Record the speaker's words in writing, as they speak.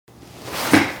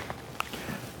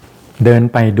เดิน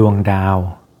ไปดวงดาว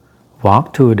Walk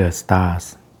to the stars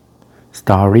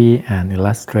Story and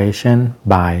illustration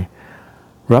by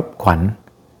รับขวัญ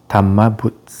ธรรมบุ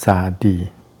ษาดี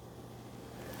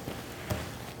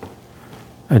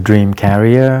A dream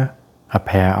carrier, a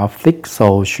pair of thick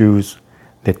sole shoes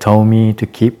that told me to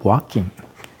keep walking.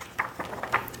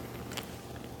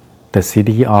 The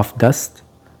city of dust.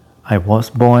 I was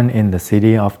born in the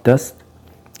city of dust.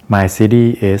 My city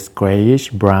is grayish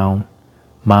brown.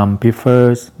 Mom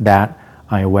prefers that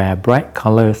I wear bright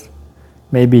colors.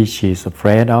 Maybe she's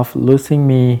afraid of losing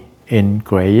me in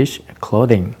grayish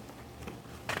clothing.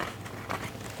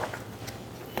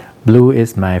 Blue is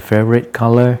my favorite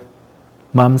color.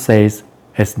 Mom says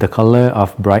it's the color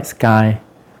of bright sky,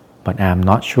 but I'm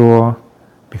not sure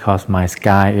because my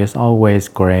sky is always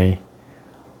gray.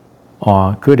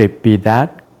 Or could it be that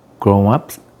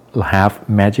grown-ups have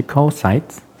magical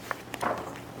sights?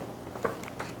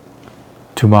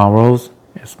 Tomorrow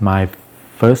is my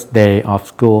first day of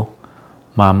school.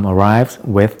 Mom arrives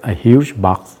with a huge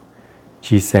box.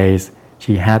 She says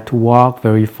she had to walk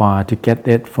very far to get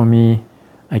it for me.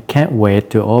 I can't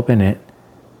wait to open it,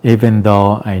 even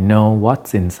though I know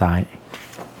what's inside.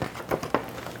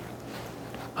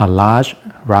 A large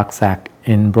rucksack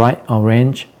in bright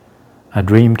orange, a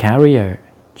dream carrier,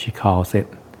 she calls it.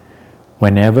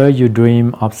 Whenever you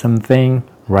dream of something,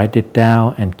 write it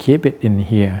down and keep it in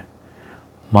here.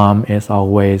 Mom is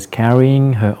always carrying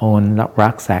her own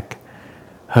rucksack.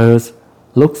 Hers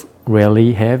looks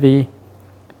really heavy.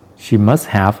 She must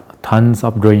have tons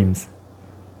of dreams.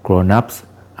 Grown-ups,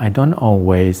 I don't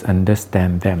always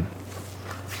understand them.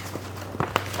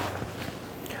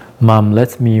 Mom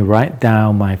lets me write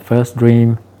down my first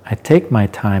dream. I take my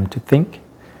time to think.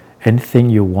 Anything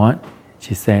you want,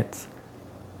 she says.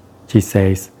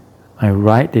 I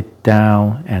write it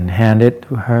down and hand it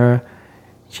to her.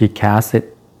 She casts it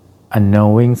a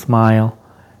knowing smile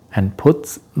and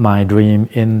puts my dream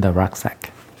in the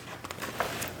rucksack.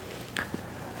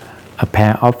 A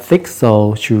pair of thick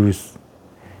sole shoes.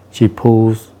 She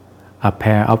pulls a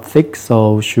pair of thick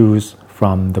sole shoes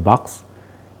from the box.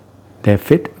 They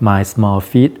fit my small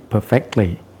feet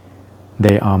perfectly.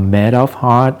 They are made of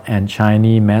hard and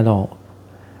shiny metal.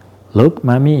 Look,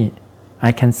 Mommy,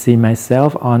 I can see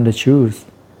myself on the shoes,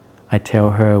 I tell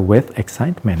her with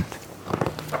excitement.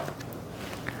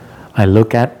 I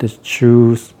look at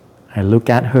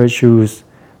her shoes.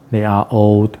 They are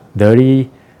old, dirty,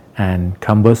 and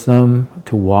cumbersome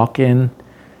to walk in.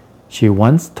 She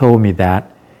once told me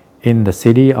that in the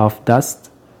city of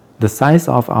dust, the size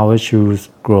of our shoes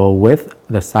grow with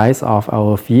the size of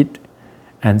our feet,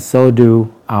 and so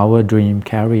do our dream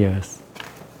carriers.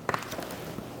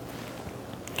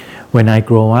 When I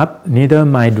grow up, neither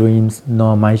my dreams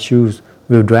nor my shoes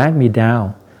will drag me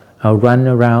down. I'll run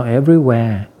around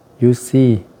everywhere. You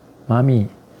see, Mommy.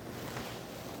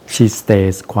 She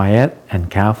stays quiet and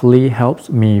carefully helps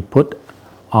me put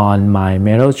on my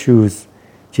metal shoes.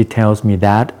 She tells me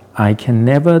that I can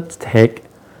never take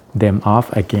them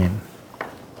off again.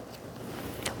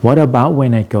 What about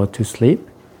when I go to sleep?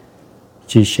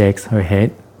 She shakes her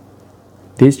head.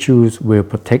 These shoes will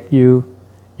protect you.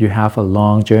 You have a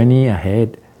long journey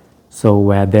ahead, so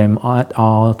wear them at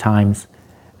all times.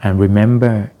 And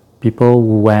remember, people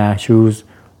who wear shoes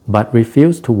but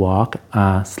refuse to walk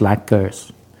are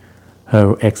slackers.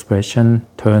 Her expression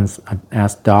turns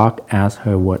as dark as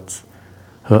her words.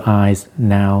 Her eyes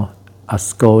now a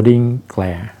scolding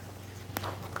glare.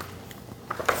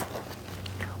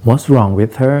 What's wrong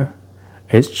with her?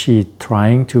 Is she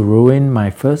trying to ruin my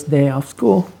first day of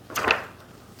school?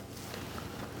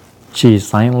 She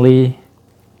silently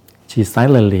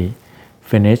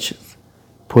finishes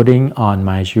putting on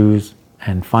my shoes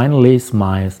and finally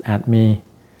smiles at me.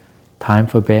 Time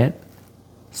for bed.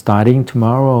 Starting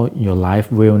tomorrow, your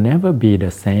life will never be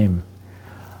the same.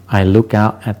 I look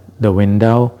out at the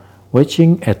window,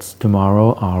 wishing it's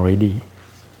tomorrow already.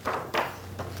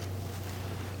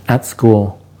 At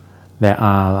school, there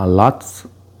are a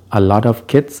lot of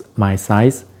kids my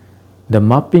size. The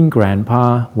mopping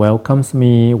grandpa welcomes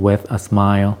me with a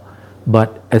smile,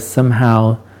 but it's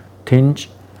somehow tinged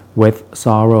with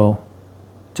sorrow,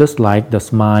 just like the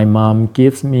smile Mom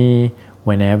gives me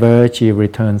whenever she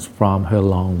returns from her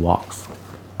long walks.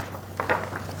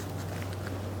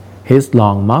 His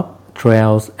long mop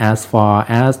trails as far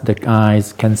as the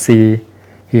eyes can see.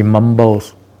 He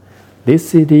mumbles, "This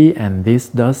city and this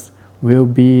dust will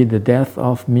be the death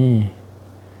of me."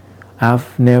 I've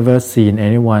never seen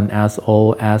anyone as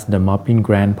old as the mopping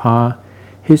grandpa.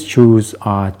 His shoes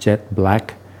are jet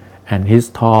black, and his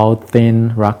tall,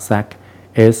 thin rucksack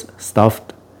is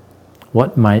stuffed.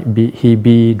 What might he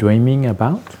be dreaming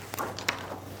about?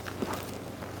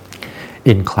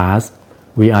 In class,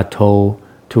 we are told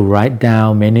to write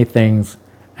down many things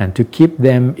and to keep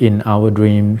them in our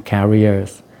dream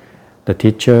carriers. The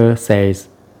teacher says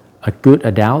a good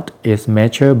adult is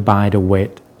measured by the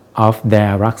weight of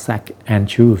their rucksack and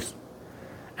shoes.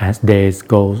 As days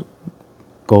go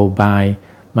by,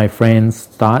 my friends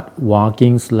start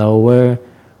walking slower,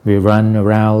 we run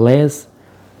around less.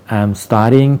 I'm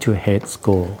starting to hate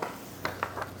school.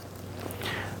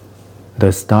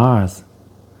 The stars,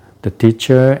 the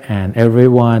teacher and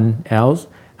everyone else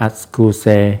at school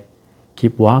say,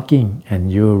 keep walking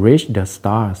and you'll reach the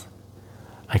stars.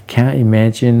 I can't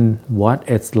imagine what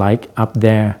it's like up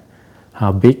there.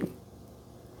 How big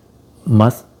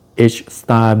must each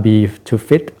star be to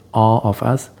fit all of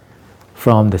us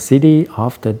from the city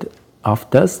of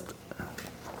dust?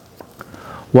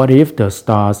 What if the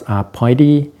stars are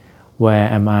pointy? Where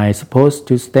am I supposed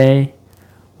to stay?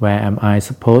 Where am I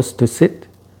supposed to sit?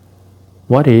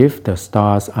 What if the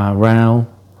stars are round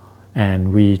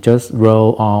and we just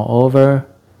roll all over?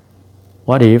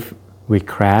 What if we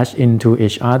crash into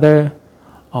each other?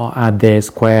 Or are they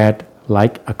squared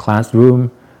like a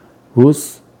classroom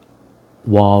whose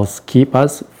walls keep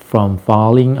us from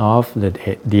falling off the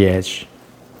edge?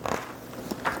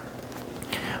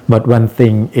 But one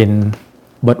thing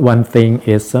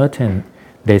is certain,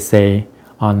 they say,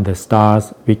 on the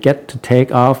stars we get to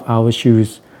take off our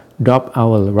shoes, drop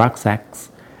our rucksacks,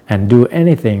 and do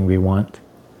anything we want,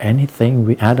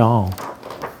 at all.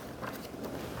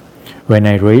 When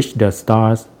I reach the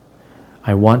stars,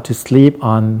 I want to sleep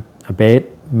on a bed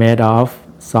made of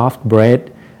soft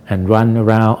bread and run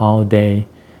around all day.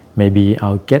 Maybe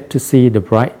I'll get to see the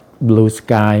bright blue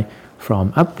sky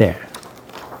from up there.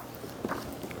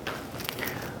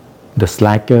 The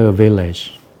Slacker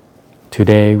Village.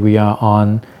 Today we are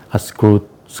on a school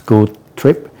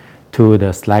trip to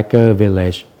the Slacker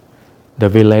Village. The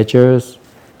villagers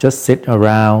just sit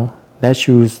around, their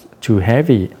shoes too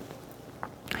heavy,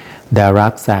 their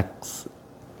rucksacks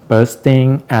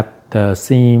bursting at the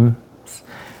seams.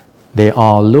 They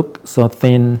all look so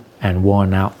thin and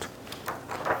worn out.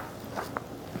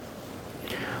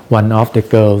 One of the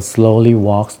girls slowly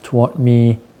walks toward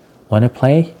me. Wanna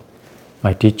play?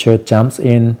 My teacher jumps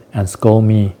in and scolds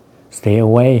me. Stay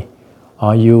away,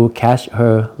 or you catch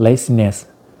her laziness.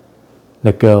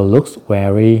 The girl looks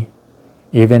wary.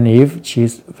 Even if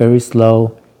she's very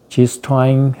slow, she's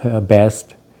trying her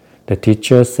best. The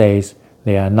teacher says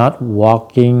they are not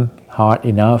walking hard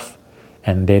enough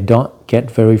and they don't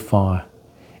get very far.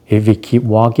 If we keep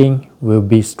walking, we'll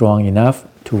be strong enough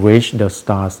to reach the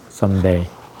stars someday.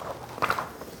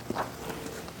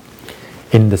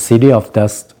 In the city of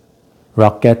dust,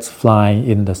 rockets fly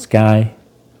in the sky.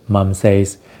 Mom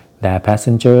says their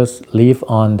passengers live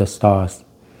on the stars.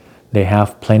 They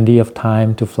have plenty of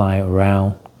time to fly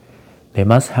around. They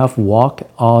must have walked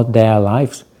all their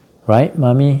lives, right,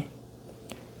 Mommy?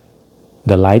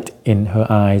 The light in her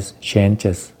eyes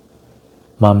changes.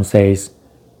 Mom says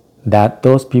that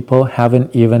those people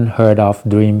haven't even heard of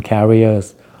dream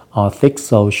carriers or thick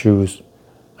sole shoes.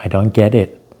 I don't get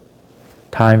it.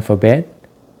 Time for bed,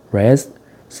 rest,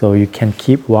 so you can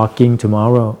keep walking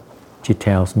tomorrow, she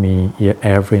tells me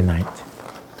every night.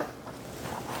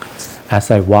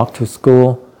 As I walk to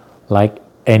school, like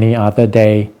any other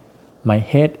day, my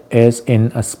head is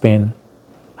in a spin.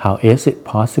 How is it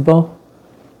possible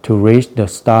to reach the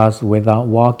stars without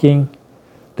walking?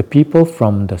 The people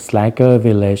from the Slacker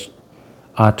Village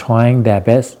are trying their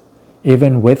best,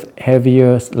 even with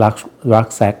heavier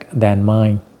rucksack than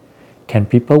mine. Can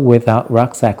people without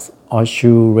rucksacks or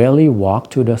shoes really walk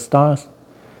to the stars?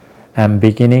 I'm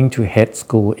beginning to hate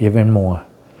school even more.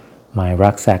 My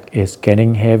rucksack is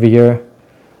getting heavier.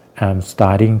 I'm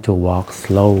starting to walk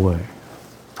slower.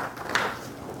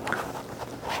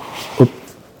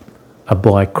 Oops. A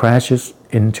boy crashes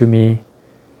into me.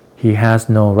 He has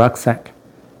no rucksack,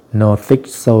 no thick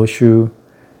sole shoe,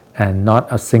 and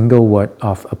not a single word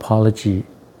of apology.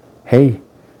 Hey,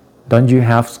 don't you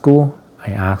have school?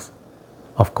 I ask.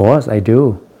 Of course I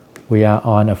do. We are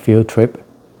on a field trip.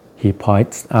 He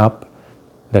points up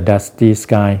the dusty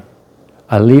sky.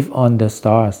 I live on the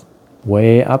stars,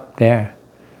 way up there.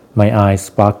 My eyes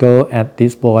sparkle at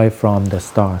this boy from the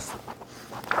stars.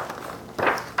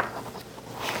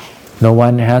 No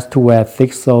one has to wear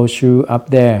thick sole shoe up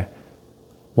there.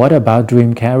 What about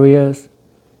dream carriers?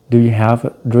 Do you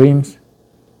have dreams?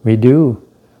 We do,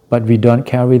 but we don't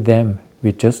carry them.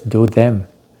 We just do them.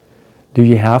 Do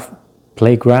you have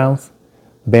playgrounds,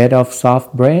 bed of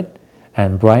soft bread,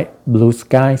 and bright blue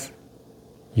skies?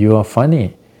 You are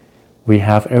funny. We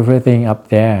have everything up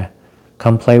there.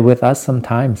 Come play with us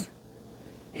sometimes.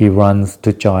 He runs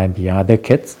to join the other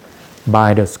kids,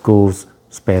 by the school's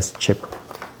spaceship.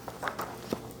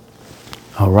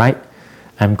 Alright,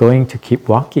 I'm going to keep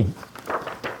walking.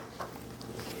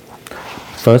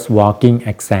 First walking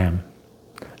exam.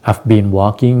 I've been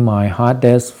walking my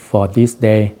hardest for this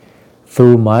day,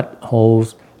 through mud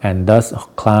holes and dust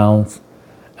clouds.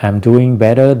 I'm doing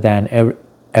better than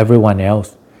everyone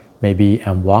else. Maybe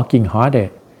I'm walking harder.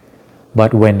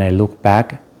 But when I look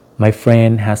back, my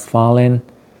friend has fallen.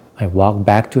 I walk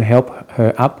back to help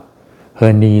her up.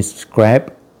 Her knees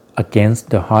scrape against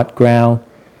the hard ground.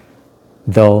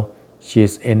 Though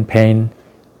she's in pain,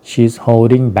 she's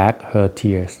holding back her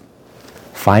tears.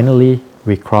 Finally,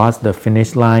 we cross the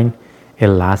finish line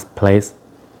in last place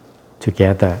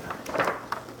together.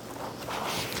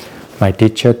 My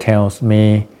teacher tells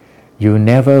me, you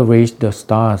never reach the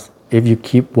stars if you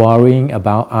keep worrying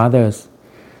about others.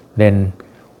 Then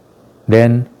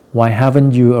why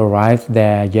haven't you arrived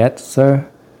there yet, sir?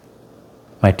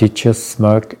 My teacher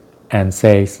smirks and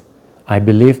says, I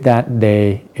believe that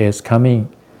day is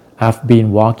coming. I've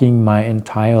been walking my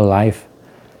entire life.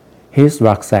 His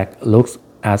rucksack looks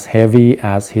as heavy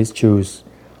as his shoes.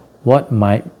 What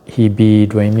might he be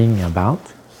dreaming about?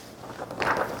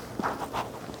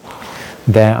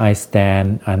 There I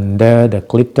stand under the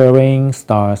glittering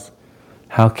stars.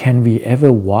 How can we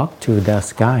ever walk to the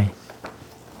sky?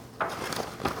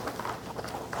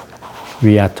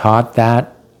 We are taught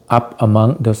that up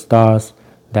among the stars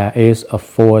there is a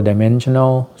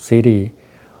four-dimensional city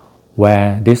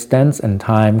where distance and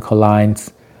time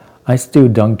collides. I still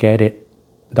don't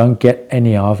get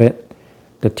any of it.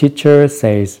 The teacher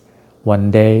says,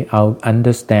 one day I'll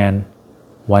understand.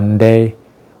 One day,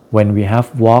 when we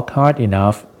have walked hard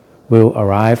enough, we'll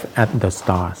arrive at the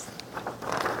stars.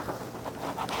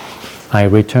 I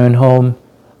returned home.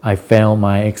 I failed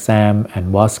my exam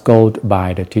and was scolded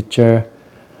by the teacher.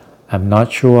 I'm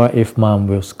not sure if Mom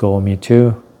will scold me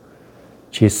too.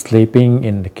 She's sleeping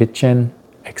in the kitchen,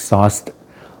 exhausted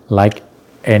like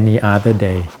any other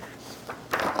day.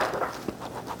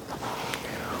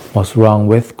 What's wrong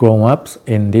with grown-ups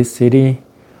in this city?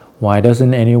 Why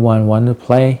doesn't anyone want to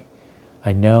play?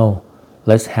 I know.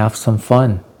 Let's have some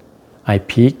fun. I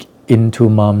peek into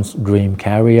Mom's dream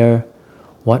carrier.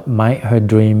 What might her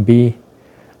dream be?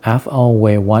 I've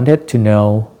always wanted to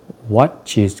know what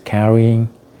she's carrying.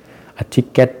 A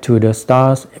ticket to the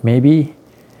stars, maybe?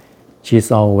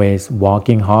 She's always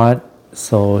walking hard,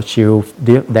 so she'll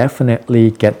definitely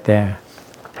get there.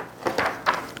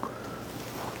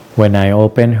 When I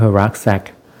open her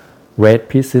rucksack, red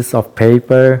pieces of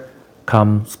paper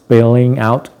come spilling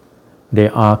out. They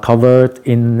are covered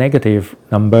in negative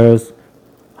numbers.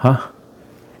 Huh?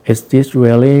 Is this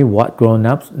really what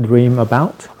grown-ups dream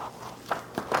about?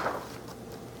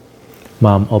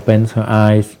 Mom opens her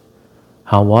eyes.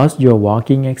 How was your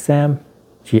walking exam?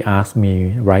 She asked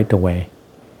me right away.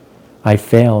 I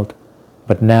failed,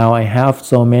 but now I have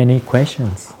so many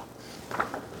questions.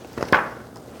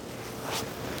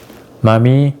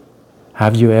 Mommy,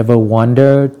 have you ever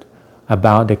wondered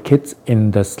about the kids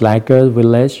in the Slacker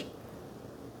village?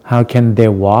 How can they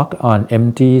walk on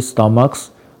empty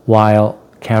stomachs while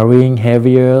carrying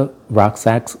heavier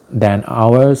rucksacks than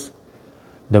ours?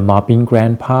 The mopping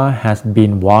grandpa has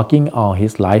been walking all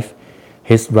his life.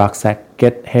 His rucksack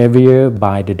gets heavier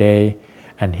by the day,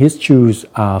 and his shoes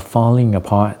are falling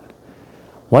apart.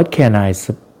 What can I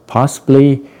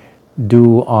possibly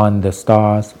do on the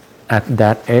stars at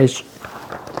that age?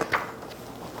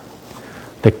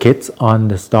 The kids on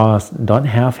the stars don't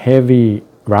have heavy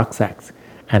rucksacks,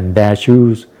 and their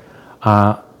shoes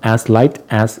are as light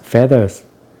as feathers.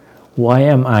 Why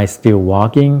am I still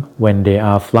walking when they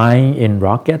are flying in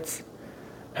rockets?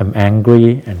 I'm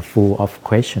angry and full of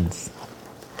questions.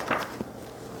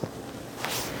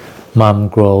 Mom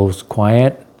grows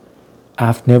quiet.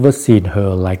 I've never seen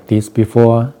her like this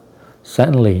before.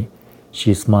 Suddenly,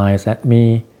 she smiles at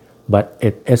me, but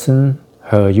it isn't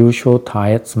her usual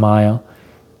tired smile.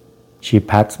 She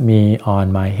pats me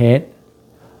on my head.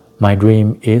 My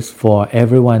dream is for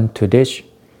everyone to ditch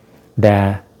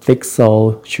their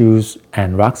thick-soled shoes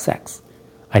and rucksacks.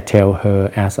 I tell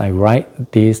her as I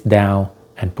write this down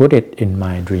and put it in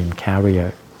my dream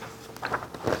carrier.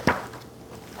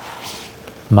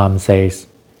 Mom says,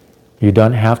 you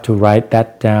don't have to write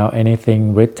that down.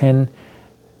 Anything written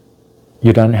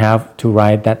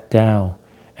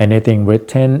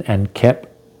and kept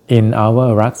in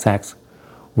our rucksacks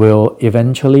we'll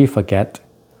eventually forget.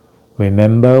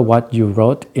 Remember what you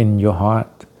wrote in your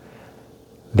heart.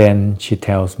 Then she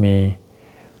tells me,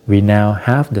 we now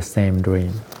have the same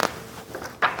dream.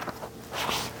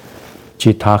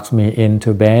 She tucks me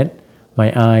into bed.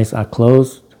 My eyes are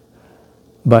closed.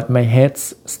 but my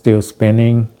head's still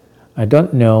spinning. I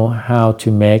don't know how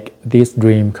to make this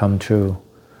dream come true.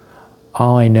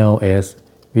 All I know is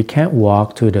we can't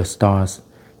walk to the stars.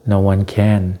 No one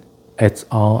can. It's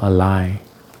all a lie.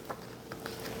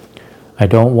 I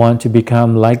don't want to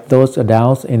become like those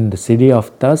adults in the city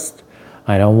of dust.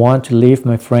 I don't want to leave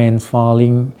my friends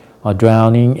falling or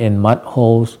drowning in mud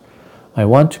holes. I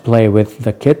want to play with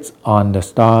the kids on the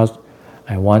stars.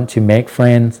 I want to make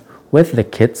friends with the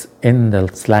kids in the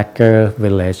slacker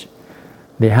village.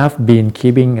 They have been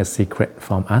keeping a secret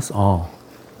from us all.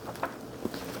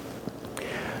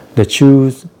 The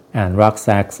shoes and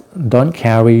rucksacks don't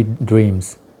carry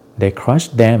dreams. They crush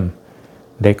them.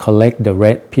 They collect the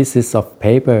red pieces of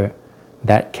paper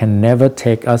that can never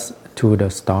take us to the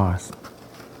stars.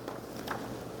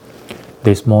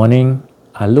 This morning,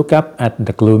 I look up at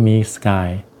the gloomy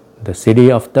sky. The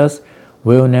city of dust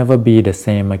will never be the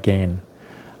same again.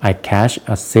 I catch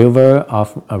a silver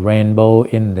of a rainbow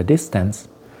in the distance.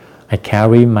 I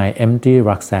carry my empty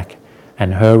rucksack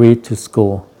and hurry to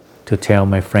school to tell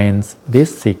my friends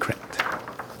this secret.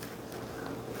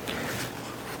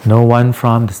 No one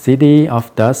from the city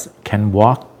of dust can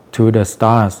walk to the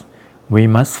stars. We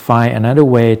must find another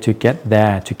way to get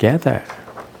there together.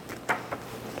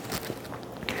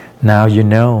 Now you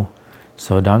know,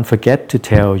 so don't forget to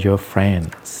tell your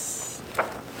friends.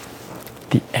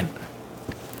 The end.